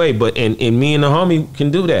same way. But and me and the homie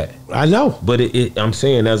can do that. I know. But I'm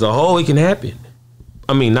saying as a whole, it can happen.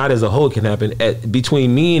 I mean, not as a whole, it can happen.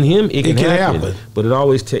 Between me and him, it can happen. But it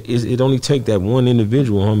always it only take that one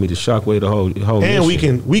individual, homie, to shockwave the whole. And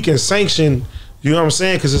mission. we can sanction. You know what I'm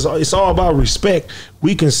saying? Because it's all about respect.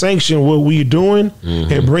 We can sanction what we're doing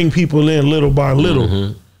and bring people in little by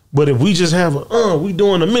little. But if we just have we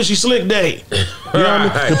doing a Mitchy Slick Day, you know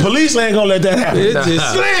what I mean? The police ain't gonna let that happen. It's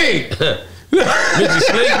just slick. Mitchy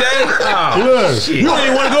Slick Day? Oh, look, you don't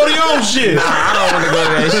even want to go to your own shit. Nah, I don't want to go to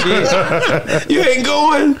that shit. You ain't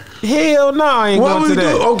going? Hell no, I ain't going to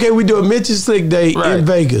that. Okay, we do a Mitchy Slick Day in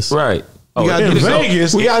Vegas. Right. Oh, in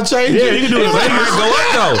Vegas? We got to change it. Yeah, you can do it in Vegas. It might go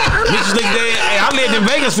up, though. Mitchy Slick Day, I lived in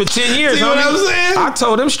Vegas for 10 years. See what I'm saying? I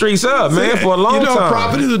told them streets up, man, for a long time.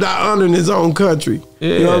 Property is not under in his own country.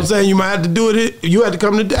 Yeah. You know what I'm saying? You might have to do it. You have to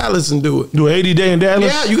come to Dallas and do it. Do an 80 day in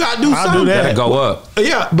Dallas? Yeah, you got to do something. I'll do that. Gotta go up.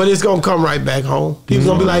 Yeah, but it's going to come right back home. People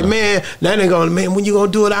going to be like, man, when you going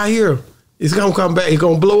to do it out here? It's gonna come back. It's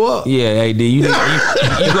gonna blow up. Yeah, AD, you go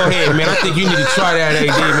ahead, man. I think you need to try that, AD,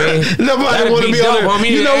 man. Nobody want to be on homie.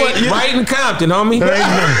 You know what? Right in Compton, homie.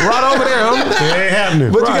 Right over there, homie. It ain't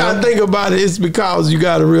happening. But you gotta think about it. It's because you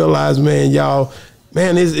gotta realize, man, y'all,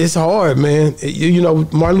 man, it's hard, man. You know,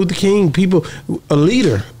 Martin Luther King, people, a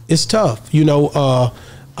leader, it's tough. You know,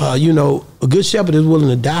 a good shepherd is willing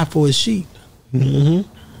to die for his sheep. You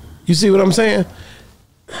see what I'm saying?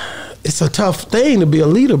 It's a tough thing to be a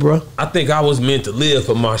leader, bro. I think I was meant to live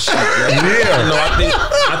for my shit. Like, Yeah. No,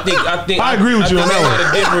 I think I agree with you on that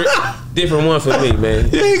one. Different one for me, man.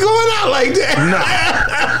 You ain't going out like that.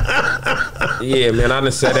 Nah. Yeah, man, I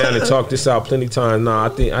done sat down and talked this out plenty of times. Nah, I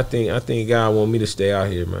think God want me to stay out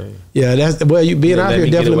here, man. Yeah, that's well. You being out here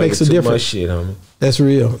definitely makes a difference. Shit, homie. That's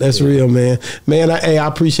real. That's real, man. Man, I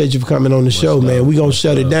appreciate you for coming on the show, man. We gonna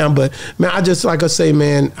shut it down, but man, I just like I say,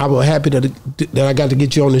 man, I was happy that I got to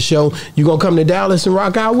get you on the show. You gonna come to Dallas and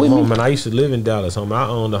rock out with me? Man. I used to live in Dallas, homie. I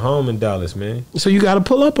owned a home in Dallas, man. So you got to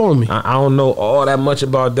pull up on me. I don't know all that much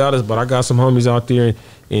about Dallas, but I got some homies out there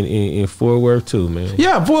in Fort Worth too, man.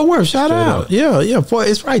 Yeah, Fort Worth. Shout out. Yeah.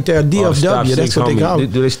 It's right there. DFW. That's what they call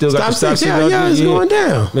it. Do they still got the Stop 6? Yeah, it's going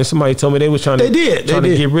down. Man, somebody told me they was trying to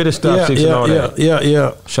get rid of Stop 6 and all that.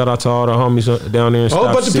 Yeah. Shout out to all the homies down there in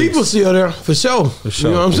Stop 6. But the people still there for sure. You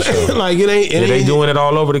know what I'm saying? Sure. Like they doing it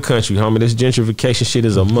all over the country, homie. This gentrification shit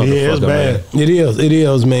is a motherfucker. Yeah, it's bad. Man. It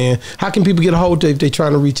is, man. How can people get a hold of it if they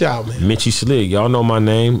trying to reach out, man? Mitchy Slick. Y'all know my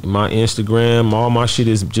name, my Instagram, all my shit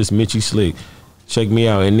is just Mitchy Slick. Check me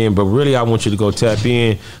out. And then, but really, I want you to go tap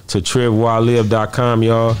in to trivwhilelive.com,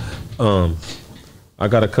 y'all. I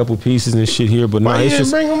got a couple pieces and shit here, but it's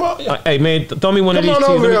just bring them up. Hey man, throw me one of these. Come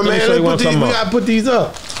on over here, man. We gotta put these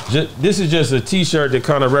up. This is just a T-shirt that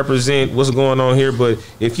kind of represent what's going on here. But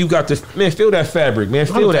if you got the man, feel that fabric, man.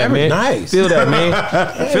 Feel that, man. Nice. Feel that,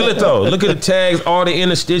 man. Feel it though. Look at the tags, all the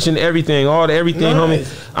inner stitching, everything, everything, homie.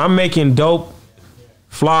 I'm making dope,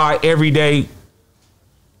 fly, everyday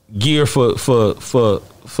gear for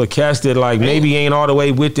cats that like maybe ain't all the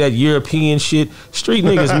way with that European shit. Street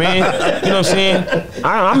niggas, man. You know what I'm saying?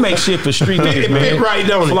 I make shit for street niggas, man. Fit right,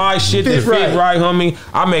 don't it? Fly shit that fit right, homie.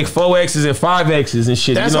 I make 4X's and 5X's and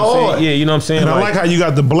shit. That's you know what I'm hard. saying? Yeah, you know what I'm saying? And I like how you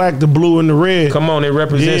got the black, the blue, and the red. Come on, it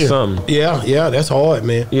represents something. Yeah, that's hard,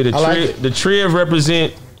 man. Yeah, the triv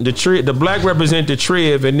represent the black represent the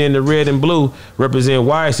triv, and then the red and blue represent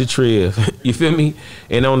why it's the triv. You feel me?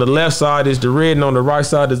 And on the left side is the red, and on the right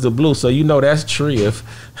side is the blue. So you know that's triv.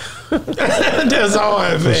 That's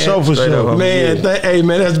hard, man. For sure. Man, hey,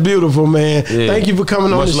 man, that's beautiful, man. Yeah. Thank you for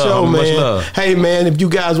coming on the show, man. Hey, man, if you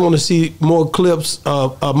guys want to see more clips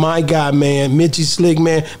of my guy, man, Mitchy Slick,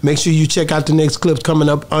 man, make sure you check out the next clips coming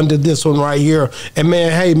up under this one right here. And,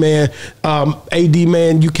 man, hey, man, AD,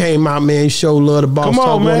 man, you came out, man, show love to Boss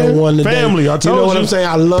Talk 101 today. Family, I told you. You know what I'm saying?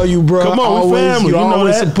 I love you, bro. Come on, we family. You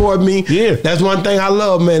always support me. Yeah. That's one thing I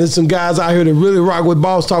love, man. There's some guys out here that really rock with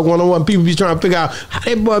Boss Talk 101. People be trying to figure out how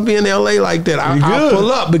they boy be in LA like that. I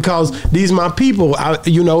pull up because these my people.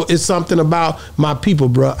 It's something about my people,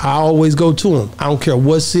 bro. I always go to them. I don't care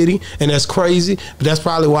what city, and that's crazy, but that's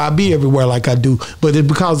probably why I be everywhere like I do. But it's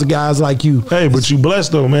because of guys like you. Hey, but you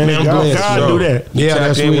blessed though, man. I'm blessed, God do that. Yeah,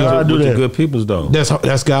 that's real. God do that. Good peoples though.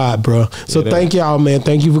 That's God, bro. So thank y'all, man.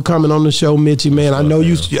 Thank you for coming on the show, Mitchy, man. I know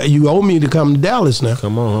you owe me to come to Dallas now.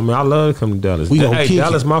 Come on, I mean, I love to come to Dallas. We gonna kick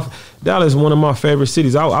Dallas is one of my favorite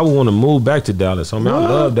cities. I would want to move back to Dallas. I mean, I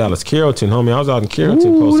love Dallas. Carrollton, homie. I was out in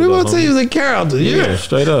Carrollton. They want to say you was in Carrollton. Yeah,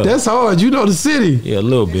 straight up. That's hard. You know the city. Yeah, a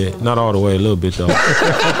little bit. Not all the way. A little bit though.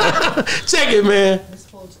 Check it, man.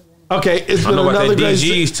 Okay, it's been another great.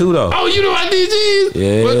 DGs too though. Oh, you know about DGs?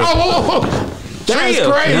 Yeah. That's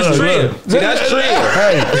crazy. That's Triv. See, that's Triv.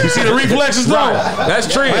 Hey, you see the reflexes though?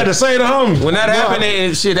 That's Triv. I had to say to homie. When that happened,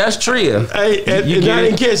 and shit, that's Triv. Hey, and I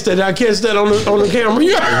didn't catch that. I catch that on the camera.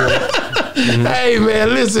 Hey, man,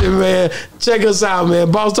 listen, man. Check us out,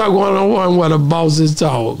 man. Boss Talk 101, where the bosses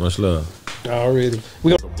talk. Much love. Already.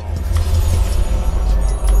 We gonna